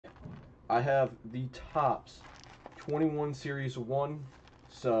I have the Topps 21 Series 1.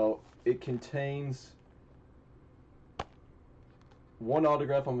 So it contains one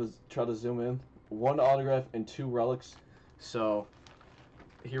autograph. I'm going to try to zoom in. One autograph and 2 relics. So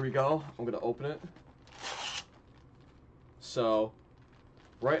here we go. I'm going to open it. So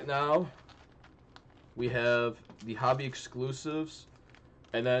right now we have the hobby exclusives,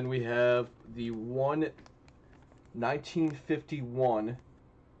 and then we have the 1951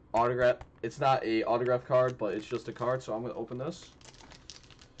 autograph. It's not a autograph card, but it's just a card. So I'm going to open this.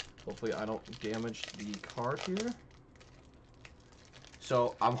 Hopefully I don't damage the card here.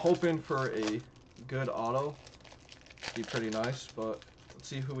 So I'm hoping for a good auto. Be pretty nice, but let's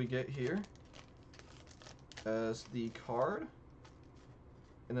see who we get here as the card.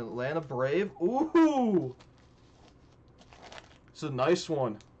 An Atlanta Brave. Ooh! It's a nice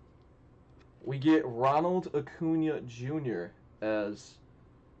one. We get Ronald Acuna Jr. as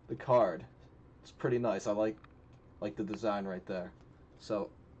the card. It's pretty nice. I like the design right there. So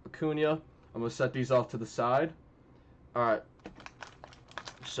Acuna, I'm gonna set these off to the side. Alright.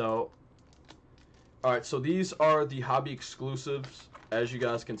 So these are the hobby exclusives, as you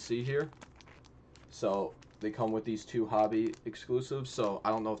guys can see here. So they come with these 2 hobby exclusives. So I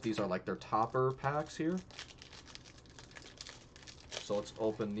don't know if these are like their topper packs here. So let's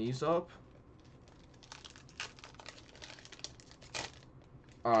open these up.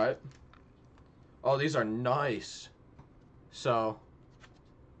 Alright. Oh, these are nice. So,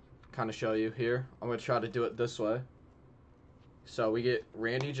 kind of show you here. I'm going to try to do it this way. So we get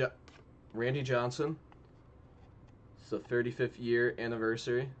Randy Johnson. It's the 35th year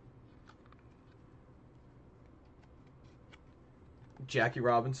anniversary. Jackie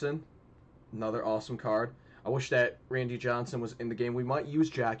Robinson, another awesome card. I wish that Randy Johnson was in the game. We might use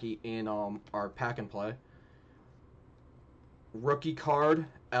Jackie in our pack and play. Rookie card,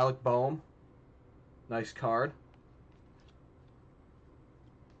 Alec Boehm. Nice card.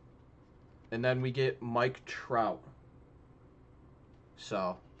 And then we get Mike Trout.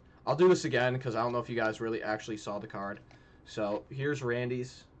 So, I'll do this again because I don't know if you guys really actually saw the card. So, here's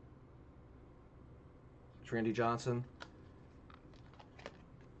Randy's. It's Randy Johnson.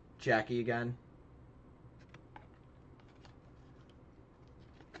 Jackie again.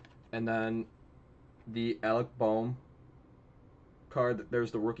 And then the Alec Boehm card.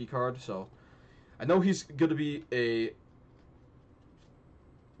 There's the rookie card. So I know he's going to be a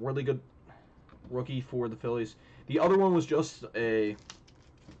really good rookie for the Phillies. The other one was just a,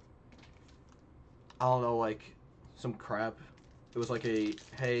 I don't know, like some crap. It was like a,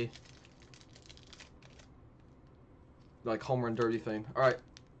 hey, like home run derby thing. All right.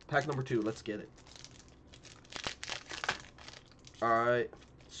 Pack number 2, let's get it. Alright,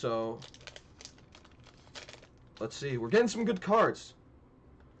 so let's see. We're getting some good cards.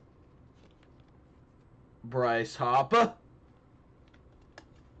 Bryce Harper.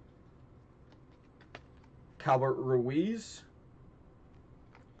 Calvert Ruiz.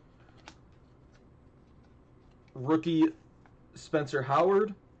 Rookie Spencer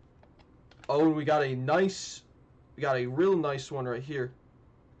Howard. Oh, and we got a real nice one right here.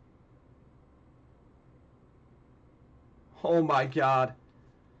 Oh my God.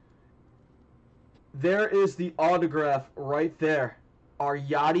 There is the autograph right there. Our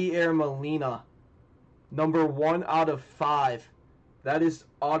Yadier Molina. Number 1 out of 5. That is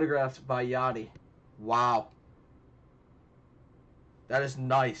autographed by Yadi. Wow. That is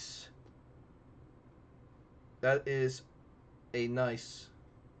nice. That is a nice.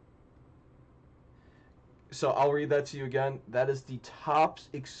 So I'll read that to you again. That is the Topps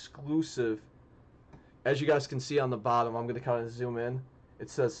exclusive. As you guys can see on the bottom, I'm going to kind of zoom in. It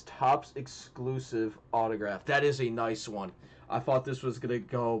says Topps exclusive autograph. That is a nice one. I thought this was going to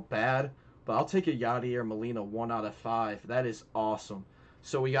go bad, but I'll take a Yadier Molina 1 out of 5. That is awesome.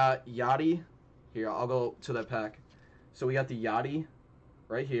 So we got Yadi. Here, I'll go to that pack. So we got the Yadi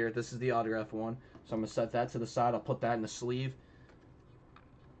right here. This is the autograph one. So I'm going to set that to the side. I'll put that in the sleeve.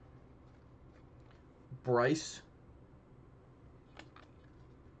 Bryce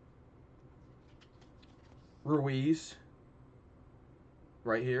Ruiz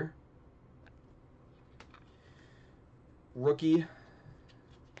right here. Rookie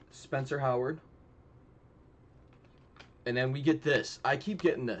Spencer Howard. And then we get this. I keep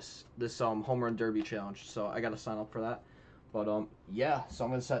getting this home run derby challenge, so I gotta sign up for that. But yeah, so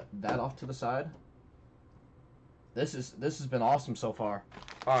I'm gonna set that off to the side. This has been awesome so far.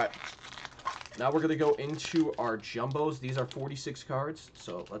 Alright. Now we're gonna go into our jumbos. These are 46 cards,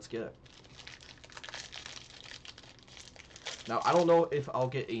 so let's get it. Now, I don't know if I'll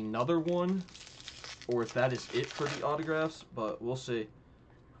get another one or if that is it for the autographs, but we'll see.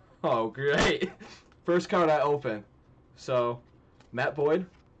 Oh, great. First card I open. So, Matt Boyd.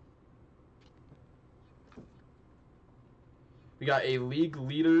 We got a League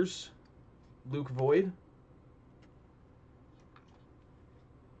Leaders, Luke Voigt.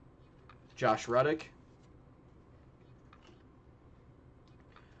 Josh Reddick.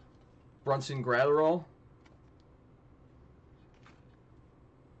 Brunson Gratterall.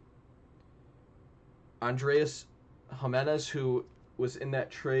 Andreas Jimenez, who was in that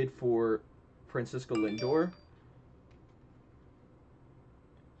trade for Francisco Lindor.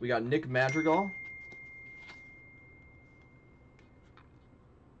 We got Nick Madrigal.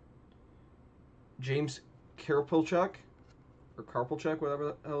 James Karpelchuk, or Karpelchuk, whatever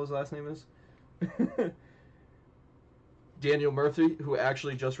the hell his last name is. Daniel Murphy, who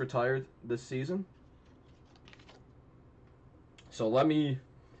actually just retired this season. So let me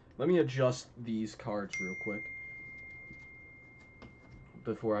adjust these cards real quick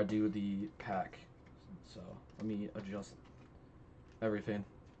before I do the pack. So let me adjust everything.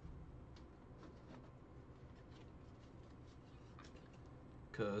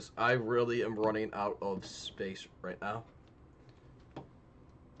 Because I really am running out of space right now.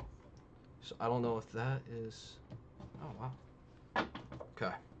 So I don't know if that is... Oh, wow.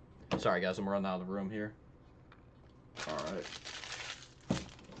 Okay. Sorry, guys. I'm running out of the room here. Alright.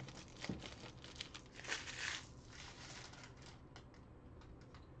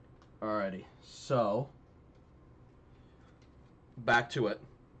 Alrighty. So, back to it.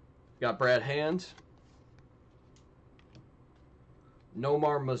 Got Brad Hand.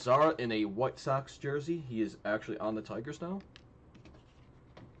 Nomar Mazara in a White Sox jersey. He is actually on the Tigers now.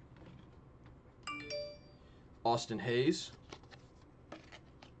 Austin Hayes.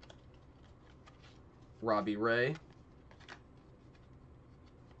 Robbie Ray.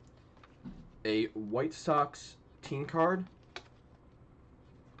 A White Sox team card.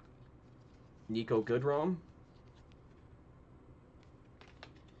 Nico Goodrum.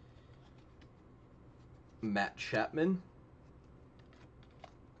 Matt Chapman.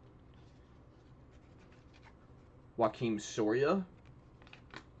 Joaquim Soria.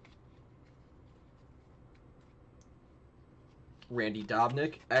 Randy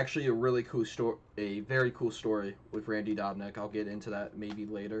Dobnak. Actually, a really cool story, a very cool story with Randy Dobnak. I'll get into that maybe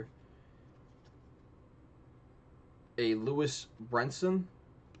later. A Lewis Brinson.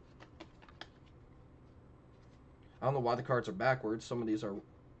 I don't know why the cards are backwards. Some of these are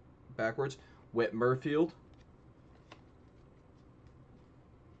backwards. Whit Merfield.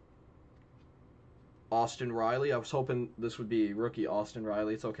 Austin Riley. I was hoping this would be rookie Austin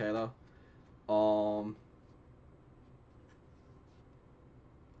Riley. It's okay though.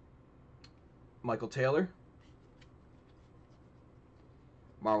 Michael Taylor.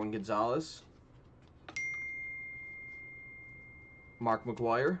 Marwin Gonzalez. Mark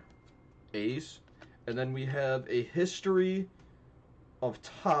McGuire. A's. And then we have a history of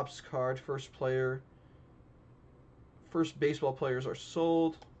Topps card. First baseball players are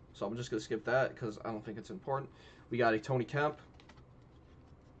sold. So I'm just going to skip that because I don't think it's important. We got a Tony Kemp.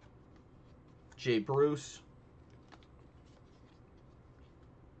 Jay Bruce.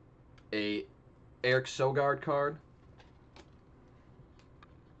 A Eric Sogard card.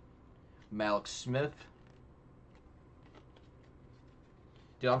 Malik Smith.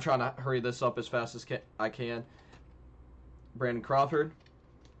 Dude, I'm trying to hurry this up as fast as I can. Brandon Crawford.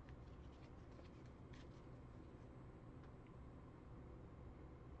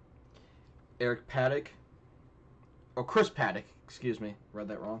 Eric Paddock. Oh, Chris Paddock. Excuse me. Read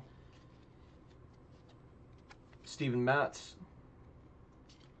that wrong. Steven Matz.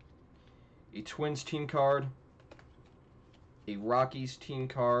 A Twins team card. A Rockies team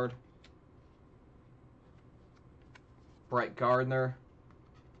card. Brett Gardner.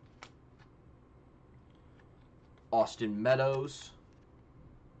 Austin Meadows.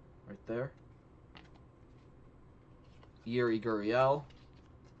 Right there. Yuri Gurriel.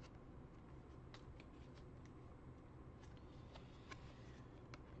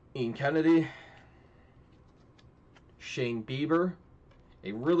 Ian Kennedy. Shane Bieber.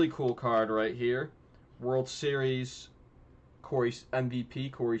 A really cool card right here. World Series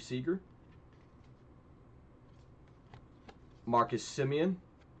MVP Corey Seager. Marcus Semien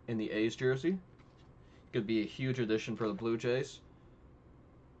in the A's jersey. Could be a huge addition for the Blue Jays.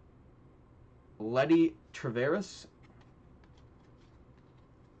 Letty Traveris.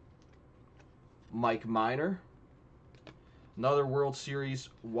 Mike Minor. Another World Series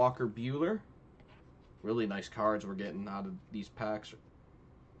Walker Buehler. Really nice cards we're getting out of these packs.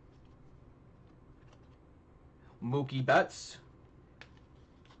 Mookie Betts.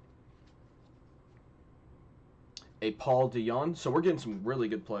 a Paul DeYoung. So we're getting some really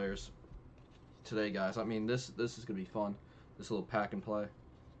good players today, guys. I mean, this is gonna be fun. This little pack and play.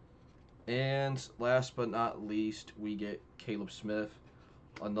 And last but not least, we get Caleb Smith,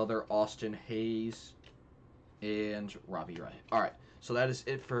 another Austin Hayes, and Robbie Ray. All right, so that is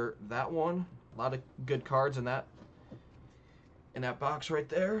it for that one. A lot of good cards in that box right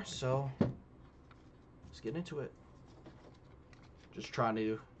there. So let's get into it. Just trying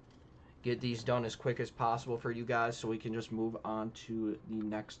to get these done as quick as possible for you guys so we can just move on to the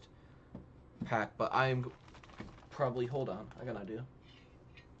next pack. But I am probably, hold on, I got an idea.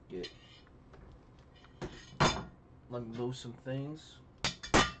 Let me move some things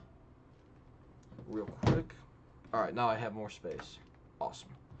real quick. All right, now I have more space. Awesome.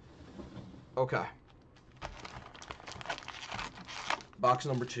 Okay. Box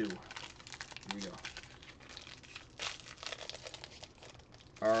number 2. Here we go.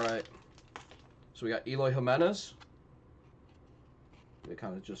 All right. So we got Eloy Jimenez. They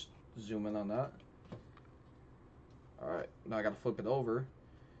kind of just zoom in on that. All right. Now I got to flip it over.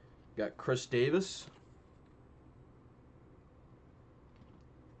 Got Chris Davis.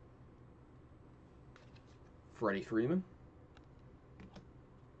 Freddie Freeman.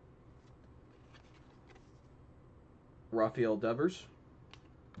 Rafael Devers.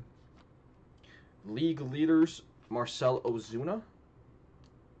 League leaders, Marcell Ozuna.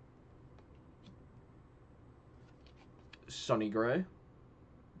 Sonny Gray.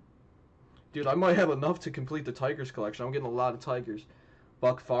 Dude, I might have enough to complete the Tigers collection. I'm getting a lot of Tigers.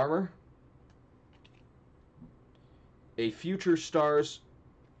 Buck Farmer. A Future Stars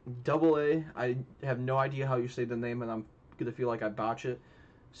AA. I have no idea how you say the name, and I'm going to feel like I botch it.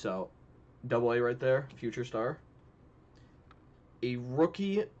 So, AA right there, Future Star. A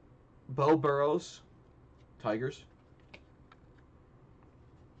rookie, Bo Burrows, Tigers.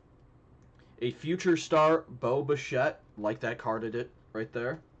 A Future Star, Bo Bichette. Like that carded it right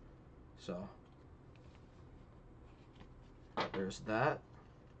there. So, there's that.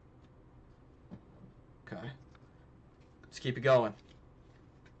 Okay. Let's keep it going.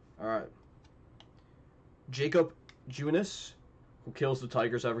 All right. Jacob Junis, who kills the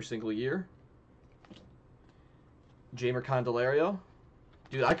Tigers every single year. Jamer Candelario.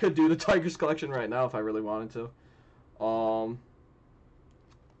 Dude, I could do the Tigers collection right now if I really wanted to.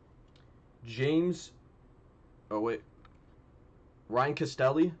 James. Oh, wait. Ryan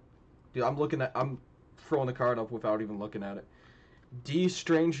Castelli. Dude, I'm throwing the card up without even looking at it. D.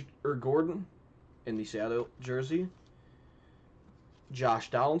 Strange or Gordon in the Seattle jersey. Josh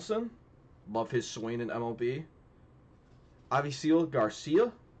Donaldson. Love his swing in MLB. Avisail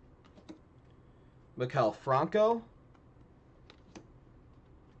Garcia. Maikel Franco.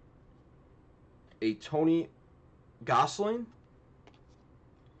 A Tony Gosling.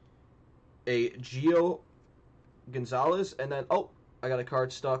 A Gio Gonzalez. And then, oh, I got a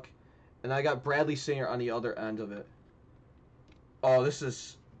card stuck. And I got Bradley Singer on the other end of it. Oh, this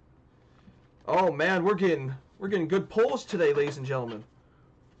is... Oh, man, we're getting good pulls today, ladies and gentlemen.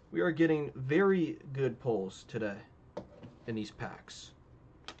 We are getting very good pulls today in these packs.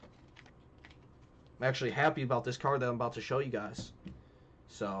 I'm actually happy about this card that I'm about to show you guys.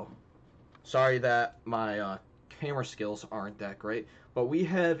 So, sorry that my camera skills aren't that great. But we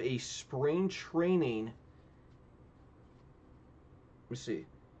have a spring training... Let me see.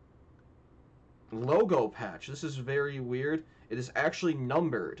 Logo patch. This is very weird. It is actually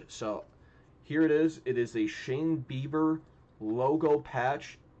numbered. So, here it is. It is a Shane Bieber logo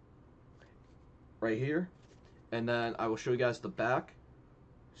patch right here. And then I will show you guys the back.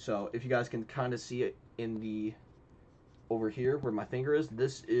 So, if you guys can kind of see it in the... over here where my finger is.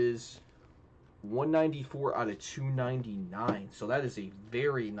 This is 194 out of 299. So, that is a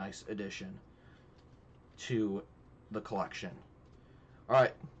very nice addition to the collection.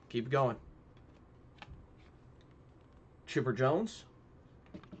 Alright, keep it going. Chipper Jones.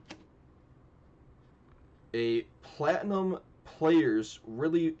 A Platinum Players,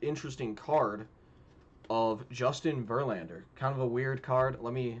 really interesting card of Justin Verlander. Kind of a weird card.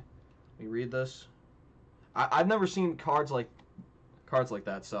 Let me read this. I've never seen cards like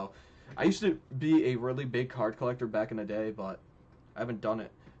that. So I used to be a really big card collector back in the day, but I haven't done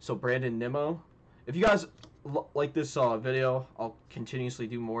it. So Brandon Nimmo. If you guys like this video, I'll continuously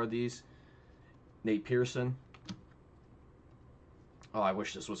do more of these. Nate Pearson. Oh, I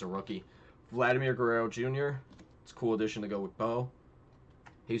wish this was a rookie. Vladimir Guerrero Jr. It's a cool addition to go with Bo.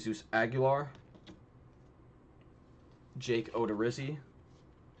 Jesus Aguilar. Jake Odorizzi.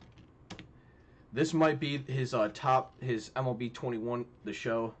 This might be his his MLB 21 The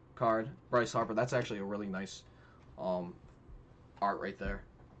Show card. Bryce Harper. That's actually a really nice art right there.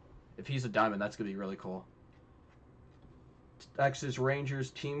 If he's a diamond, that's gonna be really cool. Texas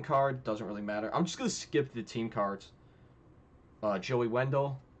Rangers team card. Doesn't really matter. I'm just going to skip the team cards. Joey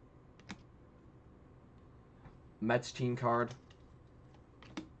Wendell. Mets team card.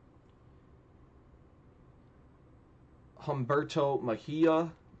 Humberto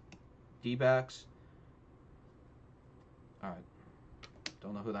Mejia. D-backs. Alright.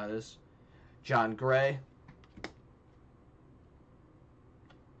 Don't know who that is. John Gray.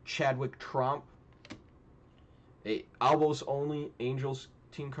 Chadwick Tromp. A Albos only Angels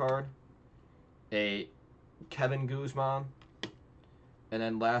team card. A Kevin Guzman. And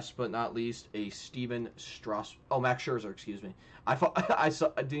then last but not least, a Steven Strasburg. Oh, Max Scherzer, excuse me. I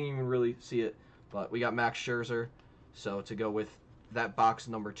didn't even really see it, but we got Max Scherzer. So to go with that box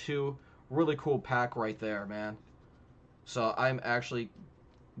number 2, really cool pack right there, man. So I'm actually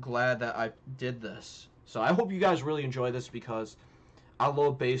glad that I did this. So I hope you guys really enjoy this because I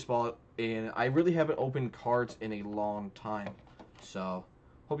love baseball and I really haven't opened cards in a long time. So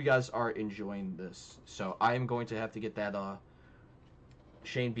hope you guys are enjoying this. So I am going to have to get that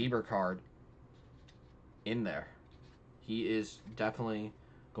Shane Bieber card in there. He is definitely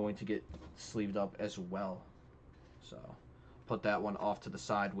going to get sleeved up as well. So put that one off to the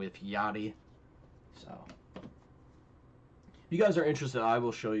side with Yachty. So if you guys are interested, I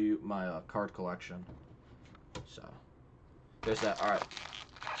will show you my card collection. So there's that. All right.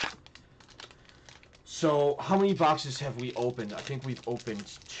 So how many boxes have we opened? I think we've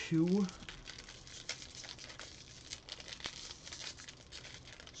opened 2.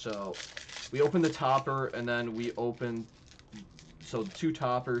 So we opened the topper, and then we opened, so 2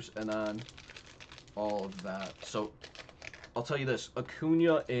 toppers, and then all of that. So I'll tell you this,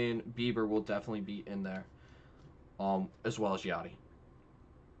 Acuna and Bieber will definitely be in there, as well as Yachty.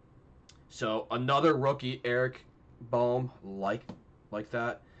 So another rookie, Eric Bohm, like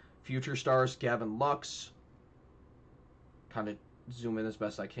that. Future stars, Gavin Lux. Kind of zoom in as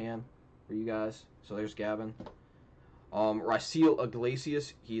best I can for you guys. So there's Gavin. Raisel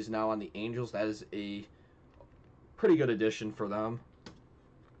Iglesias, he's now on the Angels. That is a pretty good addition for them.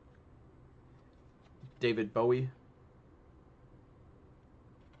 David Bowie.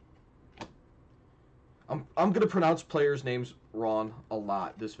 I'm going to pronounce players' names wrong a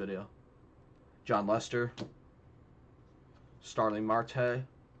lot this video. John Lester. Starling Marte.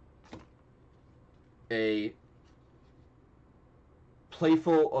 A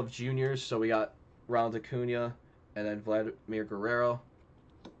playful of juniors, so we got Ronald Acuna and then Vladimir Guerrero.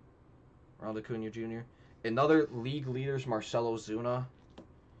 Ronald Acuna Jr. Another league leaders, Marcelo Zuna.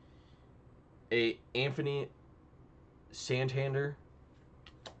 A Anthony Santander.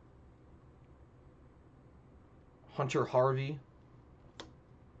 Hunter Harvey.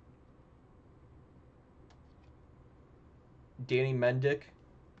 Danny Mendick.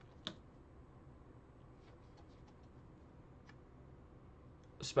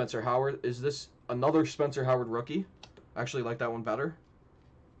 Spencer Howard. Is this another Spencer Howard rookie? I actually like that one better.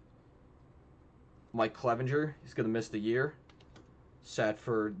 Mike Clevenger. He's going to miss the year. Sad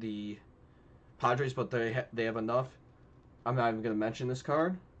for the Padres, but they have enough. I'm not even going to mention this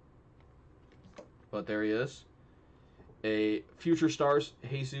card. But there he is. A Future Stars,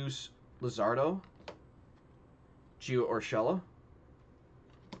 Jesus Luzardo. Gio Urshela.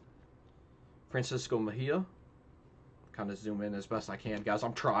 Francisco Mejia. Kind of zoom in as best I can, guys.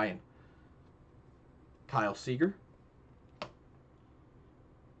 I'm trying. Kyle Seager.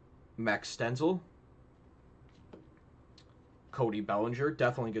 Max Stenzel. Cody Bellinger.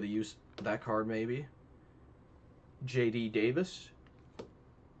 Definitely going to use that card, maybe. J.D. Davis.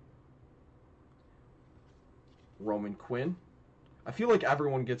 Roman Quinn. I feel like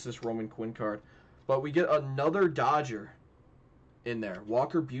everyone gets this Roman Quinn card. But we get another Dodger in there.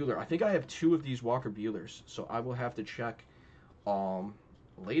 Walker Buehler. I think I have 2 of these Walker Buehlers, so I will have to check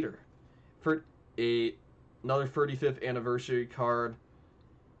later. For another 35th anniversary card,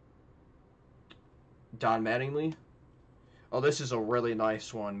 Don Mattingly. Oh, this is a really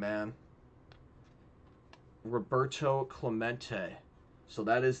nice one, man. Roberto Clemente. So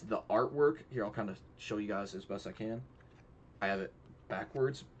that is the artwork. Here, I'll kind of show you guys as best I can. I have it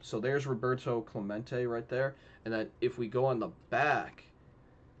backwards. So there's Roberto Clemente right there. And then if we go on the back,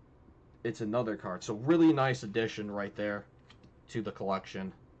 it's another card. So really nice addition right there to the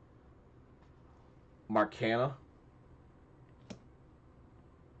collection. Mark Canha.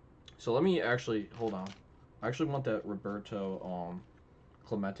 So let me actually, hold on. I actually want that Roberto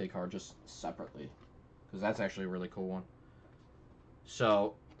Clemente card just separately, because that's actually a really cool one.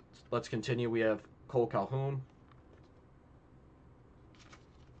 So let's continue. We have Cole Calhoun.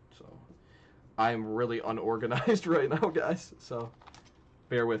 So I'm really unorganized right now, guys. So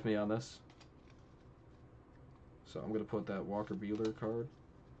bear with me on this. So I'm going to put that Walker Buehler card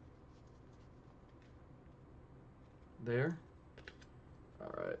there.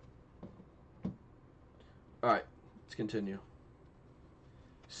 Alright. Alright, let's continue.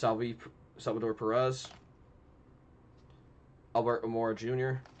 Salvador Perez. Albert Amora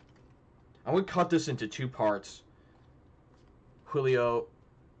Jr. I'm going to cut this into two parts. Julio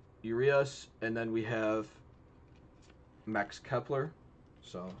Urias, and then we have Max Kepler.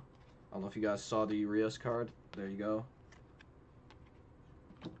 So, I don't know if you guys saw the Urias card. There you go.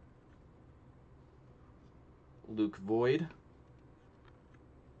 Luke Voigt.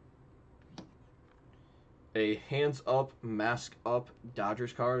 A hands up, mask up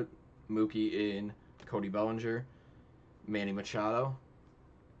Dodgers card. Mookie in Cody Bellinger. Manny Machado.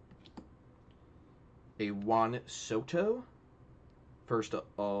 A Juan Soto. First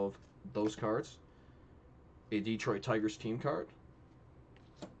of those cards. A Detroit Tigers team card.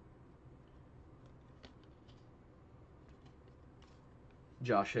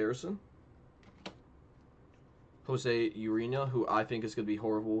 Josh Harrison. Jose Urena, who I think is going to be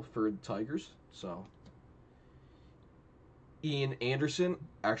horrible for the Tigers. So, Ian Anderson,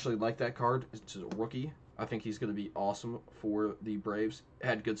 actually like that card. It's a rookie. I think he's going to be awesome for the Braves.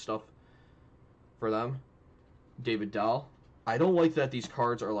 Had good stuff for them. David Dahl. I don't like that these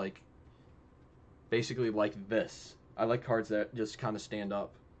cards are like basically like this. I like cards that just kind of stand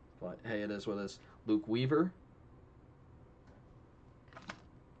up. But hey, it is what it is. Luke Weaver.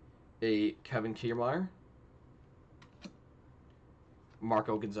 A Kevin Kiermaier.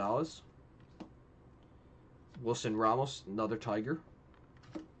 Marco Gonzalez. Wilson Ramos, another Tiger.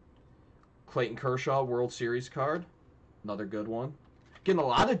 Clayton Kershaw, World Series card. Another good one. Getting a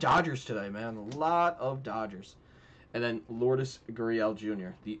lot of Dodgers today, man. A lot of Dodgers. And then Lourdes Gurriel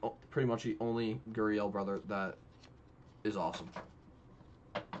Jr., pretty much the only Gurriel brother that is awesome.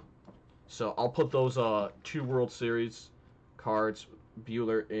 So I'll put those two World Series cards,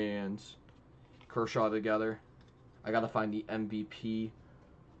 Buehler and Kershaw, together. I gotta find the MVP.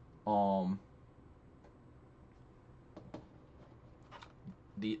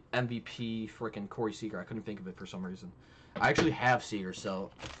 The MVP freaking Corey Seager. I couldn't think of it for some reason. I actually have Seager, so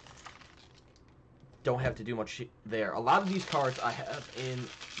don't have to do much there. A lot of these cards I have in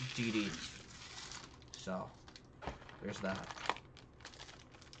DD. So, there's that.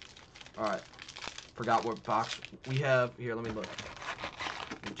 Alright. Forgot what box we have. Here, let me look.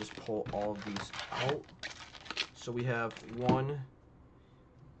 Let me just pull all of these out. So we have 1,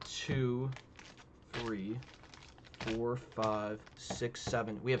 2, 3, 4, 5, 6,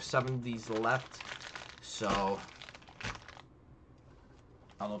 7. We have 7 of these left. So,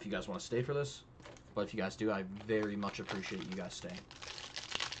 I don't know if you guys want to stay for this. But if you guys do, I very much appreciate you guys staying.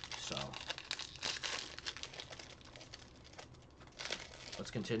 So, let's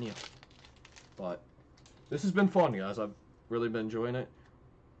continue. But this has been fun, guys. I've really been enjoying it.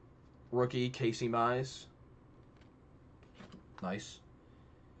 Rookie Casey Mize. Nice.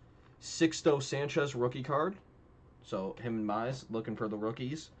 Sixto Sanchez rookie card. So, him and Mize looking for the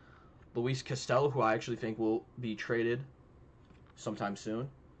rookies. Luis Castillo, who I actually think will be traded sometime soon.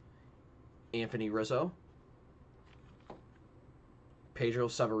 Anthony Rizzo. Pedro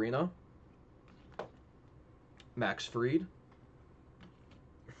Severino. Max Fried,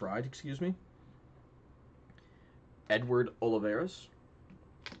 excuse me. Edward Olivares.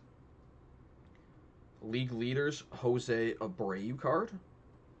 League leaders, Jose Abreu card.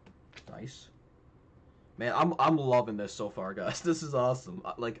 Nice. Man, I'm loving this so far, guys. This is awesome.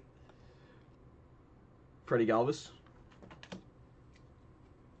 Like, Freddie Galvis.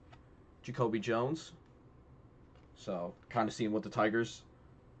 Jacoby Jones. So, kind of seeing what the Tigers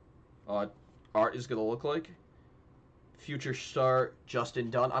art is going to look like. Future star Justin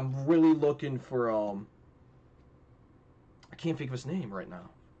Dunn. I'm really looking for, I can't think of his name right now.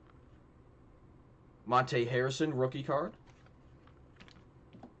 Monte Harrison, rookie card.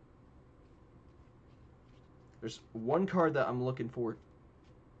 There's one card that I'm looking for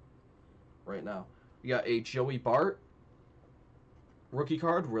right now. We got a Joey Bart rookie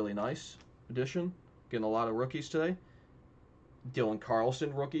card, really nice addition. Getting a lot of rookies today. Dylan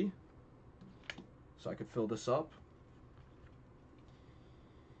Carlson rookie. So I could fill this up.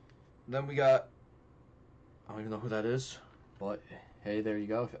 Then we got, I don't even know who that is, but hey, there you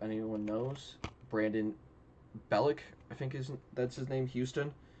go. If anyone knows, Brandon Bellick, I think that's his name,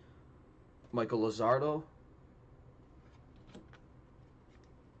 Houston. Michael Luzardo.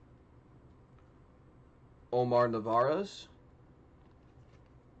 Omar Navarez.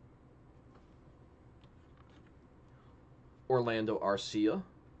 Orlando Arcia.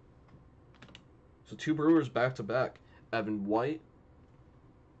 So 2 Brewers back to back. Evan White.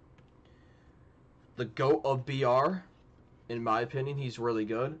 The GOAT of BR, in my opinion, he's really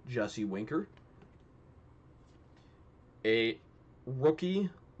good. Jesse Winker. A rookie,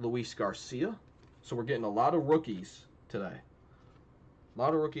 Luis Garcia. So we're getting a lot of rookies today. A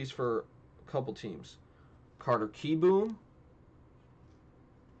lot of rookies for a couple teams. Carter Kieboom.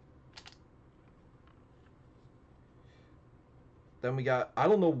 Then we got, I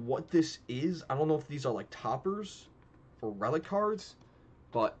don't know what this is. I don't know if these are like toppers or relic cards.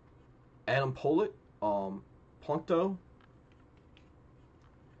 But Adam Pollitt, Punkto.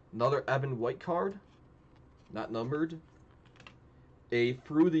 Another Evan White card. Not numbered. A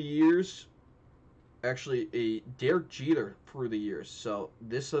through the years, actually a Derek Jeter through the years. So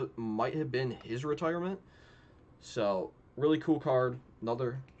this might have been his retirement. So really cool card.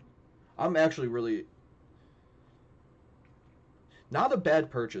 Another, I'm actually really, not a bad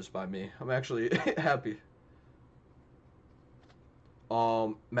purchase by me. I'm actually happy.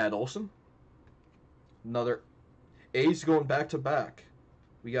 Matt Olson. Another A's going back to back.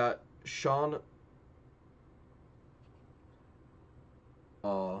 We got Sean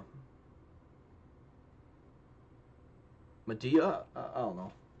Medea. I don't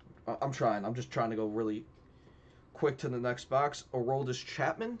know. I'm trying. I'm just trying to go really quick to the next box. Aroldis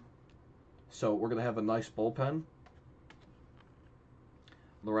Chapman. So we're gonna have a nice bullpen.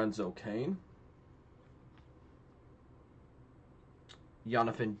 Lorenzo Cain.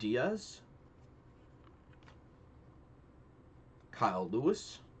 Jonathan Diaz. Kyle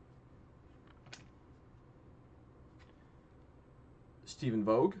Lewis. Stephen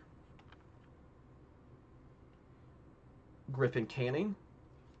Vogt. Griffin Canning.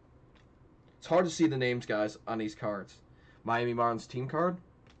 It's hard to see the names, guys, on these cards. Miami Marlins team card.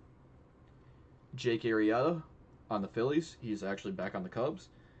 Jake Arrieta on the Phillies. He's actually back on the Cubs.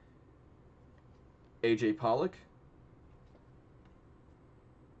 AJ Pollock.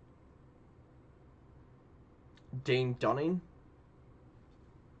 Dane Dunning.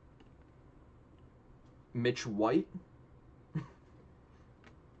 Mitch White.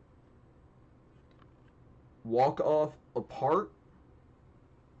 Walk off apart.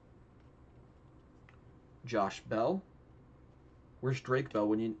 Josh Bell. Where's Drake Bell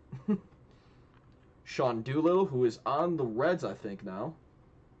when you... Sean Doolittle, who is on the Reds, I think, now.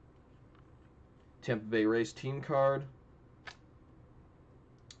 Tampa Bay Rays team card.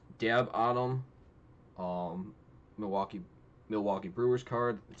 Dab Autumn. Milwaukee Brewers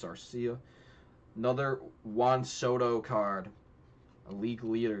card. It's Arcia. Another Juan Soto card. A league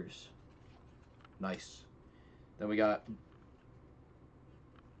leaders. Nice. Then we got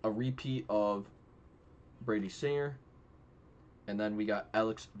a repeat of Brady Singer. And then we got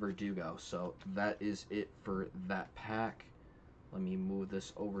Alex Verdugo. So that is it for that pack. Let me move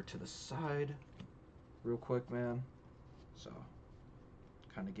this over to the side real quick, man. So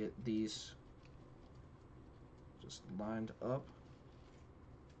kind of get these just lined up.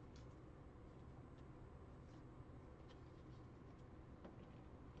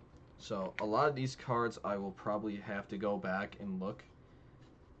 So a lot of these cards I will probably have to go back and look.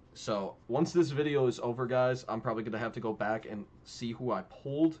 So once this video is over, guys, I'm probably going to have to go back and see who I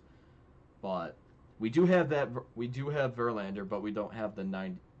pulled. But we do have Verlander, but we don't have the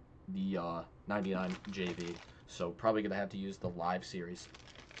 99 JV. So probably going to have to use the live series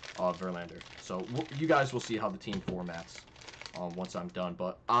of Verlander. So you guys will see how the team formats once I'm done.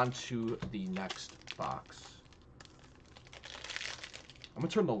 But on to the next box. I'm going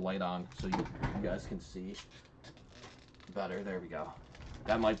to turn the light on so you guys can see better. There we go.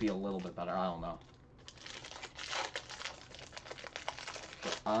 That might be a little bit better. I don't know.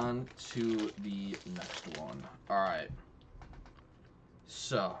 But on to the next one. All right.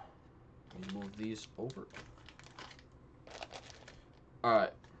 So, let me move these over. All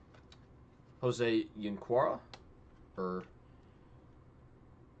right. Jose Yunquara, or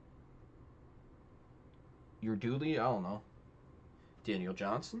Urduli, I don't know. Daniel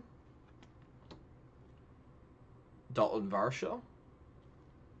Johnson. Dalton Varsho.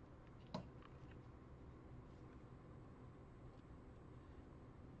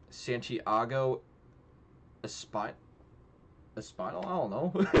 Santiago Espinal, I don't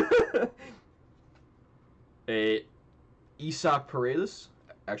know. A Isaac Paredes.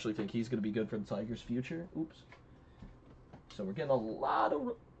 Actually think he's going to be good for the Tigers' future. Oops. So we're getting a lot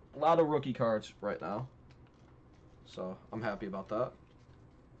of rookie cards right now. So I'm happy about that.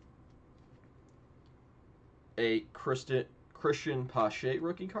 A Christian Pache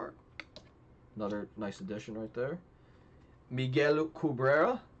rookie card. Another nice addition right there. Miguel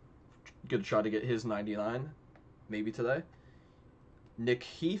Cabrera. Good try to get his 99 maybe today. Nick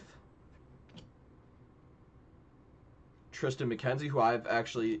Heath. Tristan McKenzie, who I've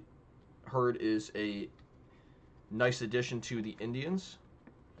actually heard is a nice addition to the Indians.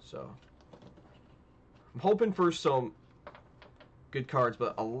 So I'm hoping for some good cards,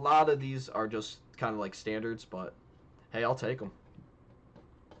 but a lot of these are just kind of like standards, but hey, I'll take them.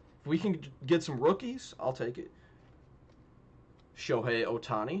 If we can get some rookies, I'll take it. Shohei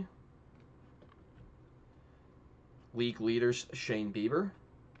Ohtani. League leaders, Shane Bieber.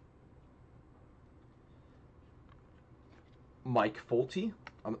 Mike Folty.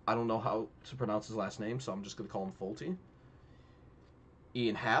 I don't know how to pronounce his last name, so I'm just going to call him Folty.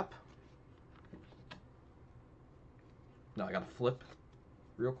 Ian Happ. Now I got to flip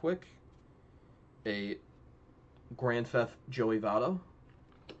real quick. A Grand Theft Joey Votto.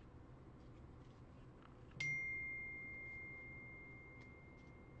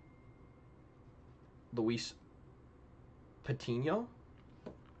 Luis Patino.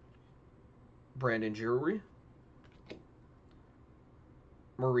 Brandon Drury.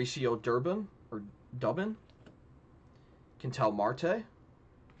 Mauricio Dubbin. Quintel Marte.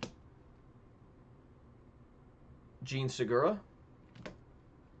 Gene Segura.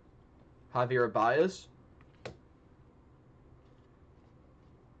 Javier Baez.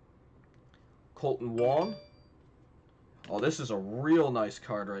 Colton Wong. Oh, this is a real nice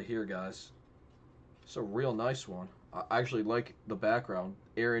card right here, guys. It's a real nice one. I actually like the background.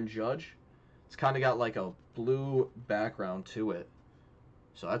 Aaron Judge. It's kind of got like a blue background to it.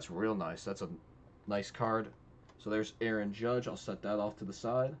 So that's real nice. That's a nice card. So there's Aaron Judge. I'll set that off to the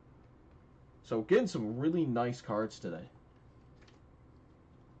side. So getting some really nice cards today.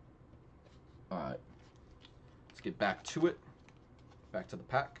 Alright. Let's get back to it. Back to the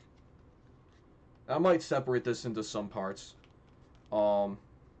pack. I might separate this into some parts.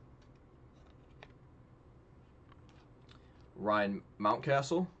 Ryan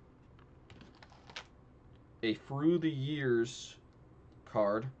Mountcastle. A Through the Years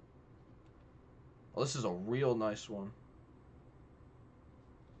card. Oh, this is a real nice one.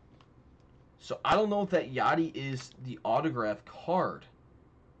 So I don't know if that Yachty is the autograph card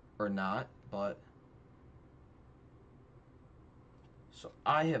or not, but so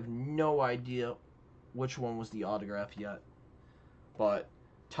I have no idea which one was the autograph yet. But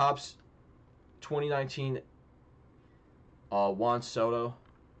Topps 2019 Juan Soto.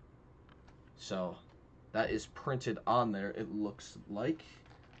 So that is printed on there, it looks like.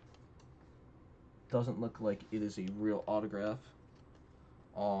 Doesn't look like it is a real autograph.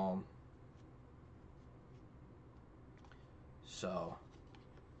 So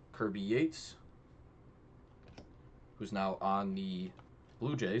Kirby Yates, who's now on the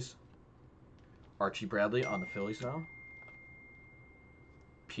Blue Jays. Archie Bradley on the Phillies now.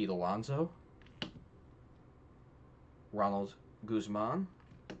 Pete Alonso. Ronald Guzman.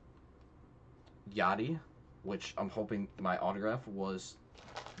 Yachty, which I'm hoping my autograph was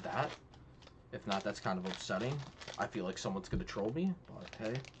that. If not, that's kind of upsetting. I feel like someone's going to troll me, but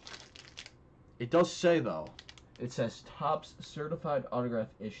hey. It does say, though, it says Topps Certified Autograph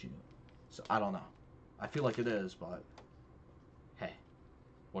Issue. So, I don't know. I feel like it is, but hey.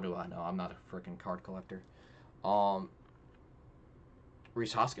 What do I know? I'm not a freaking card collector.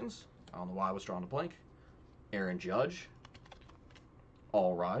 Rhys Hoskins. I don't know why I was drawing a blank. Aaron Judge.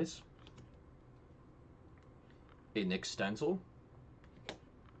 All Rise. A Nick Stenzel.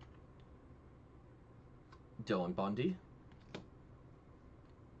 Dylan Bundy.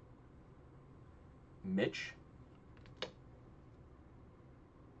 Mitch.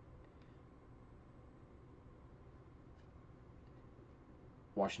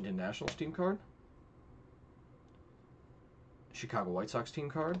 Washington Nationals team card. Chicago White Sox team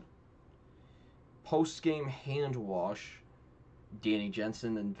card. Post-game hand wash. Danny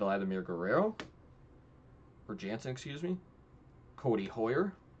Jensen and Vladimir Guerrero. Or Jansen, excuse me. Cody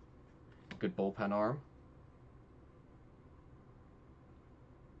Hoyer. Good bullpen arm.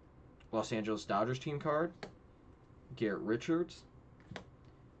 Los Angeles Dodgers team card. Garrett Richards.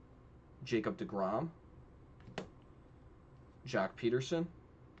 Jacob deGrom. Jock Peterson.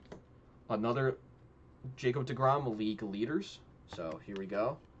 Another Jacob deGrom, league leaders. So here we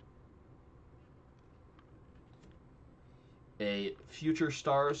go. A Future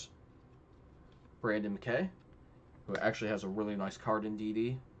Stars, Brandon McKay, who actually has a really nice card in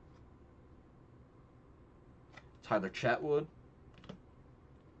DD. Tyler Chatwood.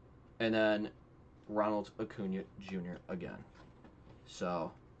 And then Ronald Acuna Jr. again.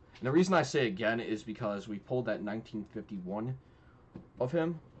 So, and the reason I say again is because we pulled that 1951 of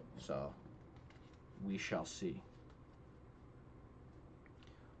him. So, we shall see.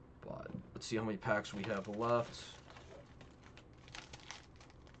 But let's see how many packs we have left.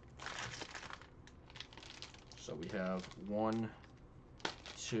 So we have 1,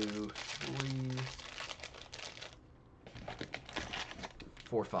 2, 3,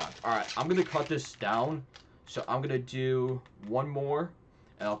 4, 5. All right, I'm gonna cut this down. So I'm gonna do one more,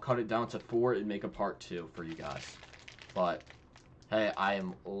 and I'll cut it down to 4 and make a part 2 for you guys. But hey, I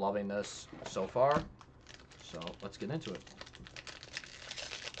am loving this so far. So let's get into it.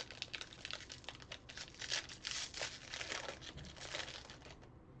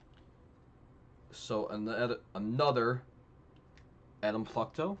 So another Adam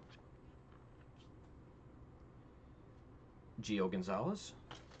Pluckto, Gio Gonzalez,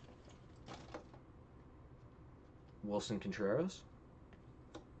 Wilson Contreras,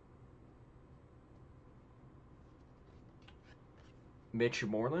 Mitch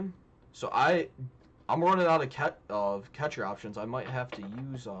Moreland. So I'm running out of catcher options. I might have to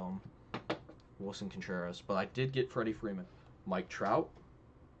use Wilson Contreras, but I did get Freddie Freeman, Mike Trout.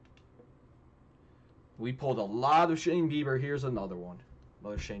 We pulled a lot of Shane Bieber. Here's another one.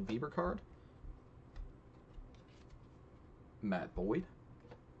 Another Shane Bieber card. Matt Boyd.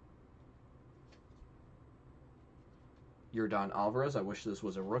 Yordan Alvarez. I wish this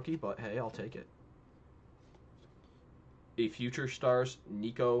was a rookie, but hey, I'll take it. A Future Stars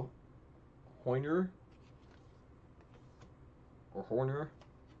Nico Hoerner. Or Horner.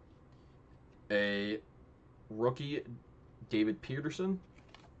 A rookie David Peterson.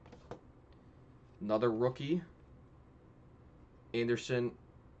 Another rookie, Anderson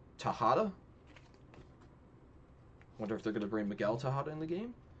Tejada. Wonder if they're going to bring Miguel Tejada in the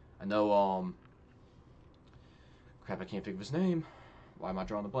game. I know, crap, I can't think of his name. Why am I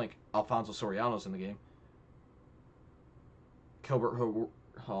drawing the blank? Alfonso Soriano's in the game. Gilbert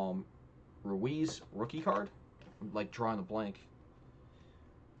Ruiz, rookie card. I'm like drawing a blank.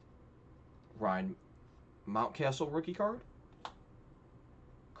 Ryan Mountcastle, rookie card.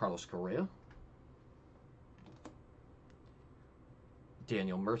 Carlos Correa.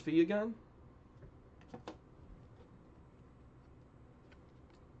 Daniel Murphy again.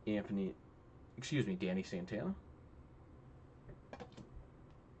 Danny Santana.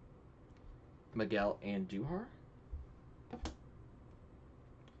 Miguel Andujar.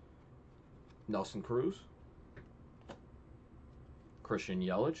 Nelson Cruz. Christian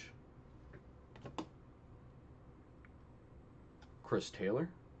Yelich. Chris Taylor.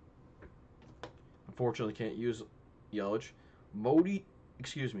 Unfortunately, can't use Yelich.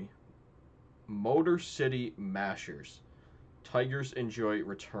 Motor City Mashers. Tigers enjoy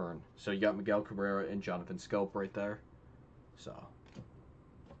return. So you got Miguel Cabrera and Jonathan Scope right there. So,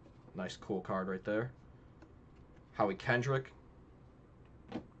 nice cool card right there. Howie Kendrick.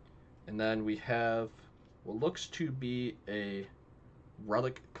 And then we have what looks to be a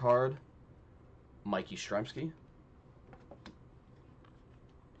relic card. Mikey Stremski.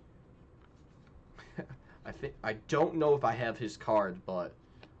 I don't know if I have his card, but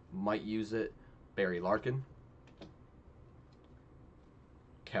might use it. Barry Larkin.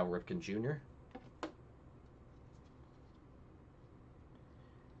 Cal Ripken Jr.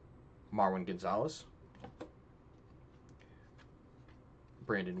 Marwin Gonzalez.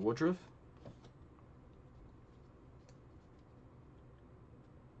 Brandon Woodruff.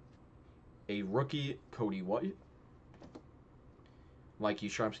 A rookie, Cody White. Mikey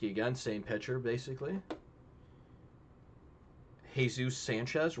Stremski again, same pitcher basically. Jesus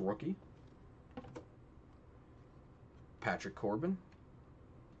Sanchez, rookie. Patrick Corbin.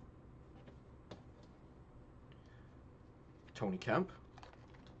 Tony Kemp.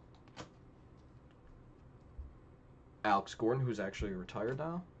 Alex Gordon, who's actually retired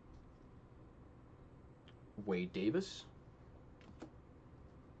now. Wade Davis.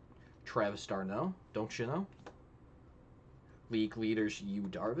 Travis Darnell, don't you know? League leaders Yu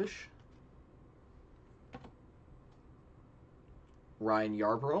Darvish. Ryan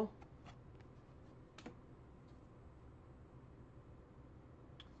Yarbrough.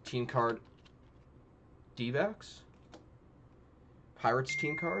 Team card D-backs. Pirates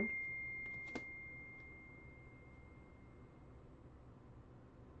team card.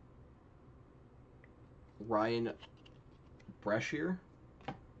 Ryan Brashear.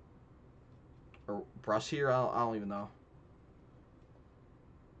 Or Brashear, I don't even know.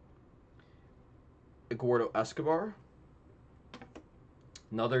 Eduardo Escobar.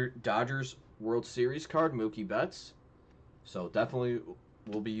 Another Dodgers World Series card, Mookie Betts. So definitely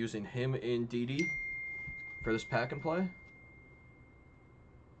we'll be using him in DD for this pack and play.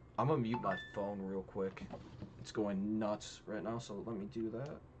 I'm going to mute my phone real quick. It's going nuts right now, so let me do that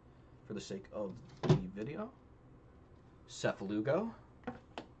for the sake of the video. Seth Lugo.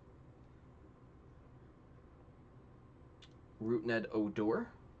 Rougned Odor.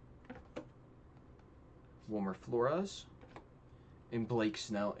 Wilmer Flores. and Blake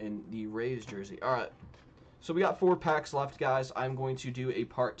Snell in the Rays jersey. All right. So we got 4 packs left, guys. I'm going to do a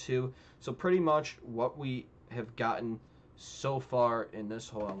part 2. So pretty much what we have gotten so far in this,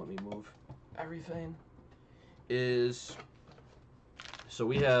 hold on, let me move everything, is, so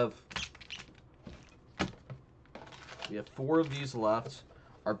we have 4 of these left.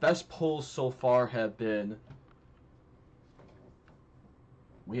 Our best pulls so far have been,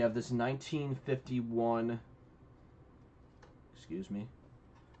 we have this 1951, excuse me,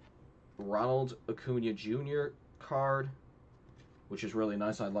 Ronald Acuna Jr. card, which is really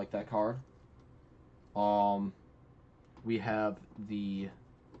nice. I like that card. We have the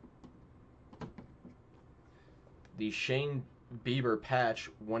Shane Bieber patch,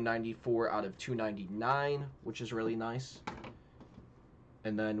 194 out of 299, which is really nice.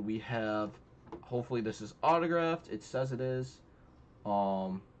 And then we have, hopefully this is autographed. It says it is.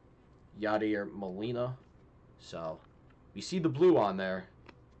 Yadier Molina. So we see the blue on there,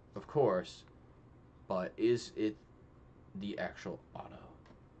 of course, but is it the actual auto?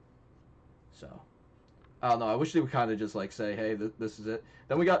 So I don't know. I wish they would kind of just like say, hey, this is it.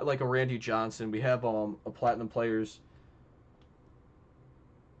 Then we got like a Randy Johnson. We have a Platinum Players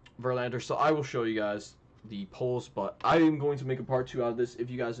Verlander. So I will show you guys the pulls, but I am going to make a part 2 out of this.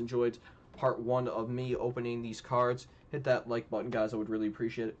 If you guys enjoyed part 1 of me opening these cards, hit that like button, guys. I would really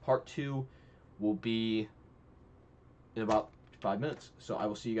appreciate it. Part 2 will be in about 5 minutes. So I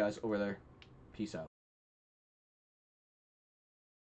will see you guys over there. Peace out.